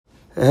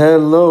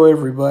Hello,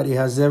 everybody.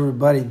 How's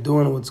everybody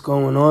doing? What's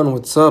going on?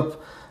 What's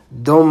up?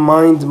 Don't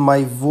mind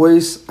my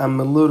voice. I'm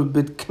a little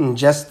bit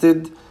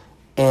congested,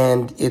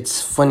 and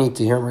it's funny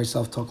to hear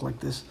myself talk like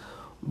this.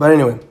 But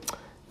anyway,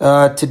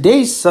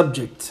 today's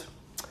subject: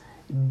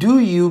 do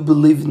you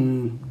believe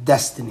in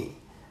destiny?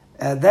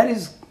 That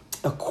is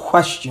a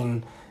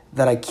question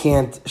that I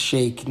can't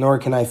shake, nor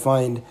can I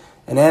find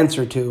an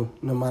answer to,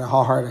 no matter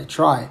how hard I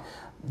try.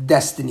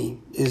 Destiny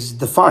is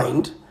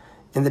defined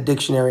in the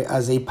dictionary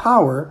as a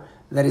power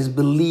that is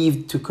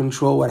believed to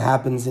control what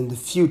happens in the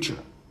future.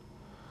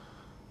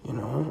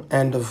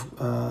 End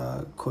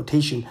of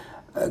quotation.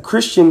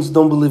 Christians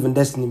don't believe in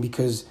destiny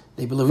because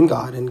they believe in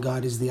God, and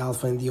God is the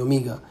Alpha and the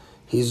Omega.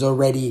 He's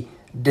already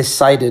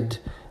decided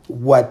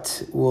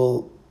what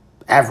will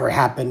ever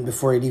happen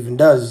before it even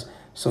does.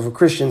 So for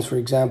Christians, for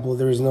example,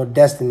 there is no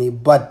destiny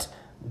but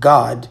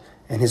God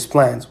and his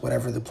plans,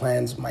 whatever the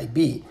plans might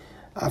be.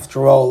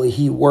 After all,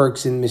 he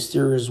works in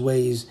mysterious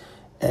ways,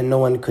 and no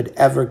one could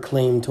ever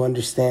claim to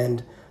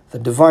understand the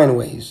divine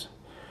ways.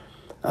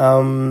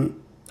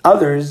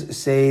 Others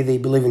say they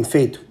believe in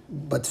fate,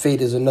 but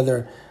fate is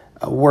another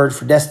word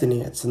for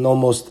destiny. It's an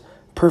almost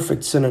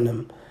perfect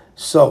synonym.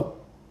 So,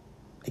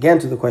 again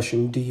to the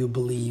question, do you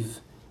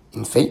believe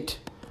in fate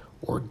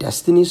or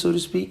destiny, so to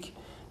speak?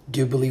 Do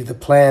you believe the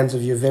plans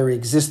of your very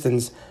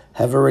existence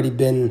have already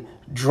been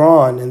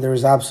drawn and there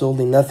is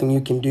absolutely nothing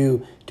you can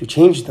do to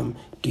change them?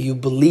 Do you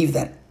believe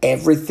that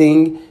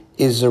everything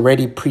is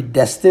already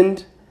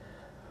predestined?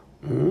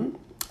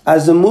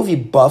 As a movie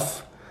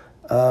buff,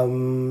 I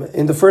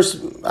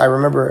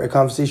remember a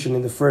conversation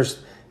in the first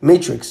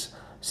Matrix,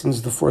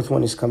 since the fourth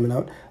one is coming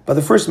out, but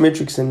the first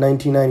Matrix in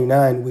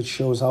 1999, which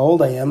shows how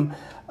old I am,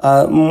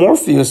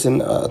 Morpheus,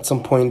 at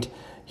some point,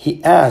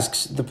 he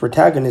asks the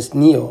protagonist,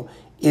 Neo,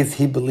 if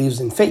he believes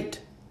in fate.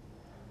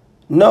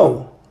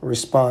 No,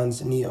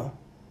 responds Neo.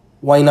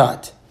 Why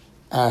not?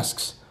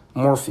 Asks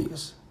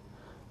Morpheus.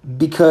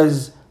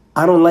 Because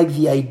I don't like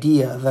the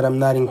idea that I'm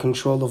not in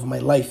control of my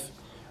life,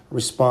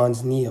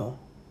 responds Neo.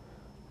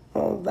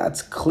 Well,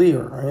 that's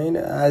clear, right?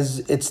 As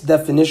its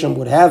definition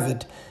would have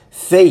it,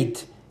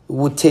 fate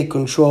would take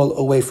control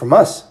away from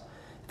us.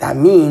 That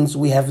means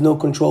we have no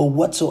control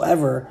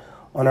whatsoever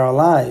on our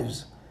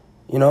lives.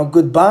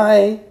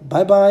 Goodbye,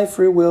 bye-bye,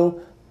 free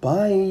will,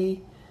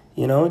 bye.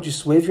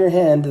 Just wave your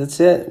hand, that's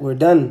it, we're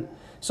done.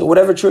 So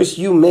whatever choice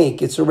you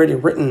make, it's already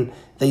written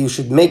that you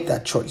should make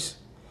that choice.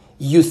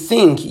 You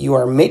think you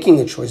are making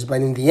a choice,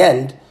 but in the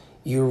end,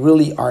 you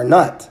really are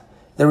not.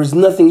 There is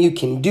nothing you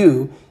can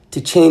do to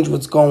change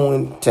what's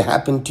going to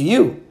happen to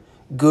you,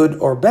 good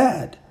or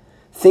bad.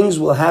 Things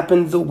will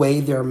happen the way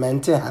they're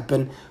meant to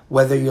happen,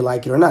 whether you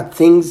like it or not.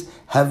 Things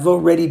have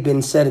already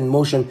been set in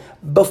motion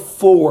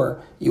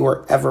before you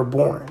were ever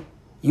born.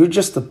 You're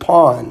just a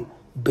pawn,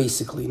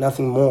 basically,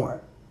 nothing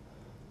more.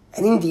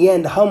 And in the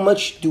end, how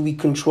much do we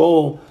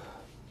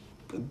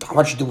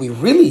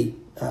really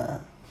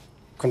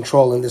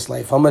control in this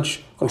life? How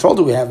much control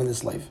do we have in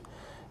this life?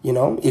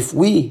 If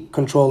we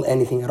control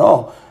anything at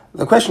all.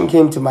 The question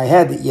came to my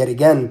head yet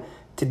again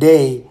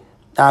today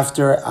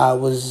after I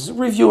was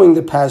reviewing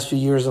the past few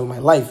years of my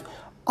life.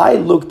 I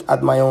looked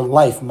at my own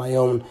life, my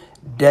own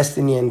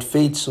destiny and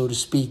fate, so to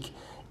speak.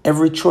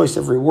 Every choice,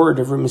 every word,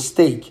 every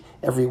mistake,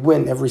 every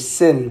win, every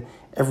sin,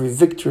 every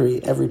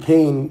victory, every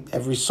pain,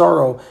 every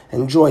sorrow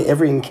and joy,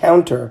 every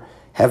encounter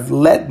have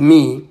led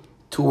me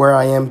to where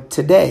I am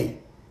today.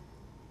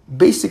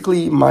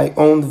 Basically, my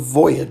own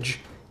voyage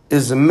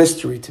is a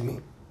mystery to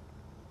me.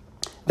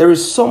 There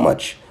is so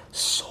much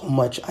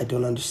I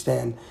don't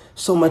understand,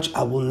 so much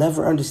I will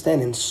never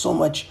understand, and so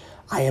much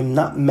I am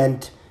not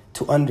meant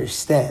to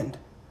understand.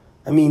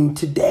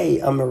 Today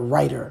I'm a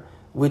writer,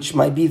 which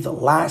might be the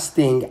last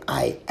thing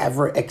I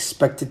ever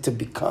expected to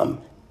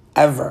become,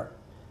 ever.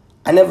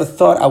 I never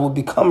thought I would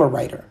become a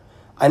writer.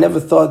 I never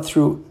thought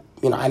through,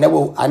 I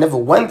never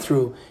went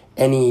through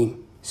any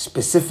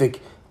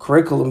specific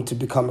curriculum to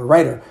become a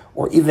writer,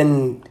 or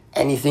even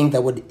anything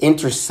that would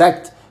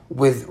intersect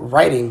with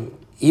writing,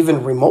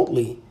 even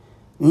remotely.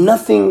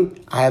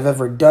 Nothing I have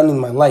ever done in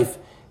my life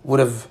would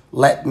have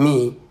led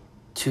me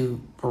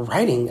to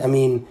writing.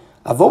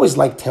 I've always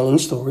liked telling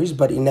stories,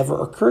 but it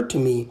never occurred to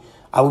me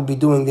I would be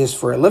doing this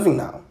for a living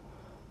now.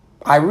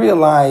 I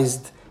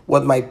realized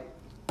what my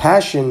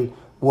passion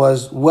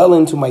was well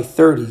into my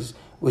 30s,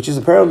 which is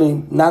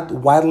apparently not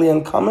widely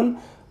uncommon,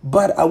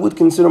 but I would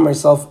consider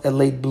myself a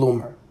late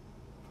bloomer.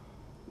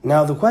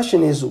 Now, the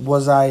question is,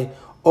 was I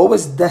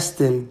always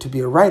destined to be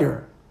a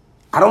writer?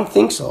 I don't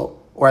think so,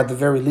 or at the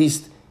very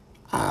least,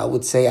 I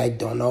would say I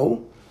don't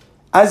know.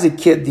 As a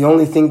kid, the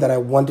only thing that I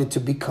wanted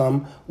to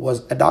become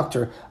was a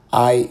doctor.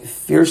 I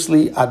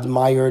fiercely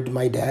admired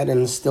my dad,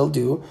 and still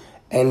do,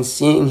 and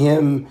seeing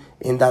him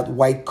in that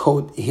white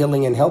coat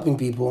healing and helping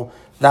people,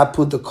 that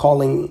put the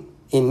calling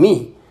in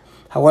me.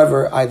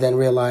 However, I then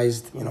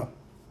realized,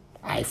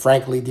 I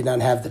frankly did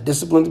not have the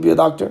discipline to be a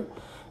doctor.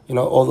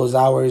 All those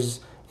hours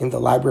in the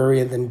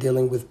library and then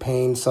dealing with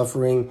pain,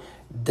 suffering,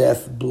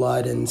 death,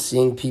 blood, and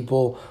seeing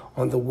people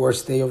on the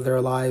worst day of their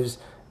lives,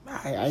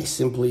 I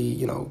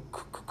simply,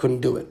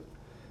 couldn't do it.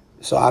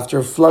 So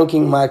after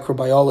flunking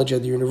microbiology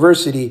at the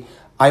university,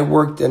 I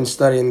worked and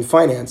studied in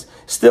finance.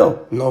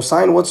 Still, no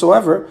sign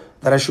whatsoever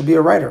that I should be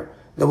a writer.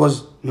 There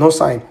was no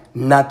sign,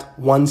 not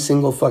one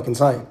single fucking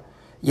sign.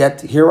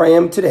 Yet here I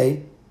am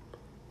today,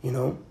 you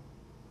know.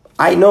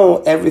 I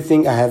know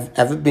everything I have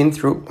ever been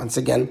through, once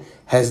again,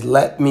 has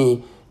led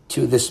me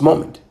to this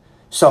moment.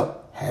 So,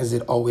 has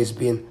it always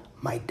been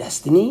my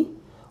destiny?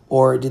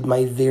 Or did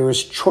my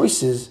various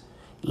choices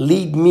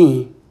lead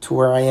me to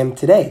where I am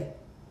today?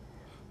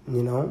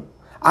 You know,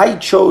 I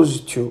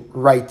chose to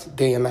write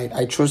day and night.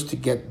 I chose to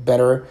get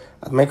better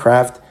at my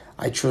craft.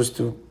 I chose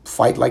to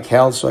fight like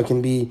hell so I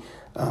can be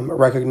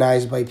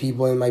recognized by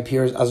people and my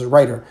peers as a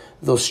writer.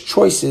 Those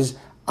choices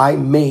I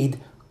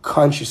made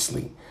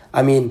consciously.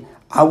 I mean,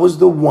 I was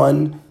the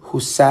one who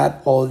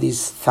sat all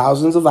these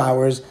thousands of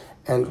hours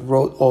and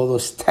wrote all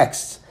those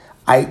texts.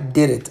 I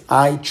did it.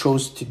 I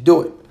chose to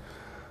do it.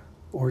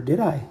 Or did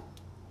I?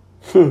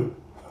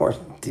 Or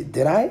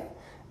did I?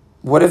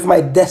 What if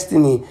my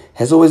destiny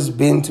has always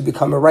been to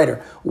become a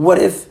writer? What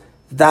if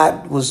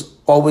that was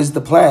always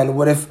the plan?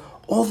 What if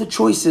all the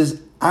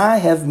choices I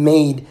have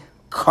made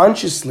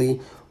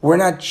consciously were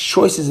not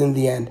choices in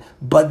the end,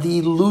 but the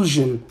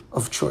illusion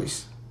of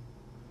choice?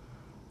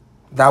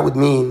 That would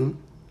mean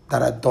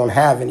that I don't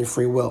have any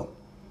free will.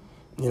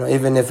 You know,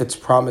 even if it's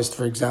promised,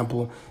 for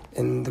example,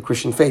 in the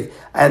Christian faith.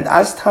 And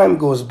as time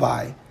goes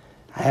by,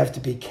 I have to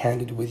be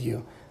candid with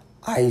you.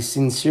 I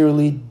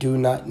sincerely do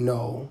not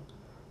know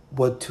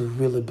what to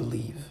really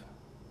believe.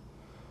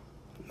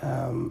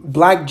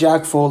 Black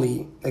Jack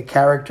Foley, a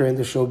character in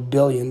the show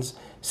Billions,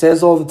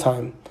 says all the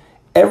time,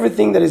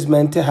 everything that is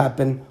meant to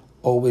happen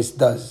always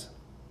does.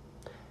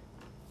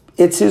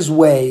 It's his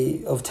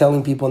way of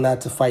telling people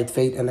not to fight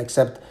fate and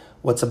accept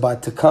what's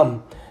about to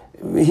come.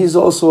 He's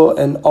also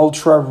an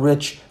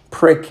ultra-rich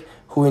prick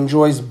who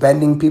enjoys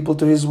bending people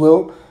to his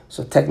will.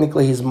 So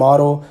technically his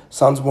motto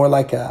sounds more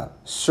like a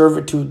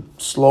servitude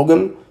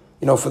slogan,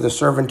 you know, for the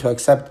servant to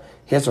accept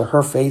his or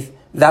her faith.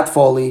 That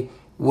Foley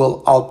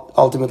will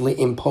ultimately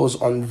impose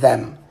on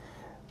them.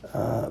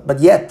 But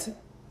yet,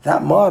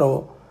 that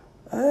motto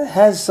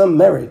has some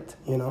merit,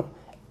 you know.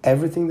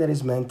 Everything that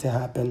is meant to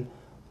happen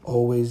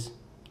always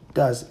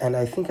does. And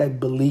I think I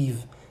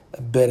believe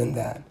a bit in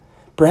that.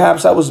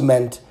 Perhaps I was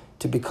meant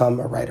to become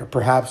a writer.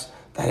 Perhaps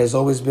that has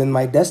always been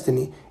my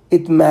destiny.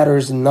 It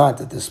matters not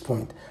at this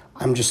point.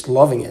 I'm just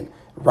loving it.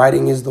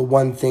 Writing is the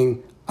one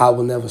thing I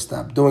will never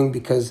stop doing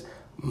because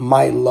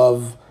my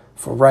love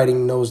for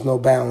writing knows no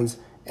bounds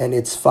and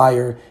its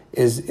fire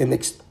is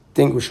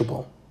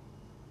inextinguishable.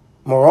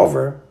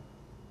 Moreover,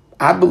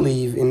 I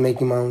believe in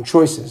making my own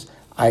choices.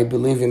 I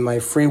believe in my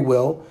free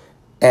will,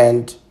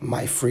 and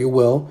my free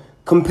will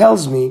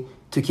compels me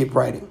to keep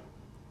writing.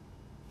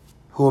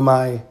 Who am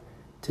I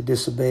to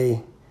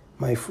disobey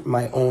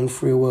my own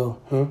free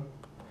will?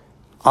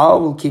 I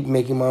will keep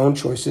making my own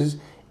choices,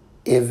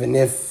 even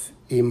if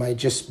it might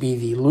just be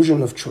the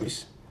illusion of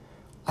choice.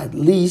 At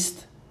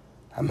least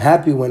I'm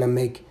happy when I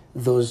make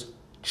those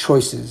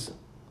choices,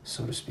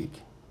 so to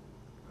speak.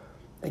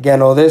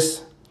 Again, all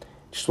this,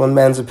 just one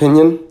man's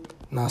opinion.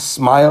 Now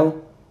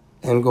smile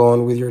and go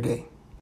on with your day.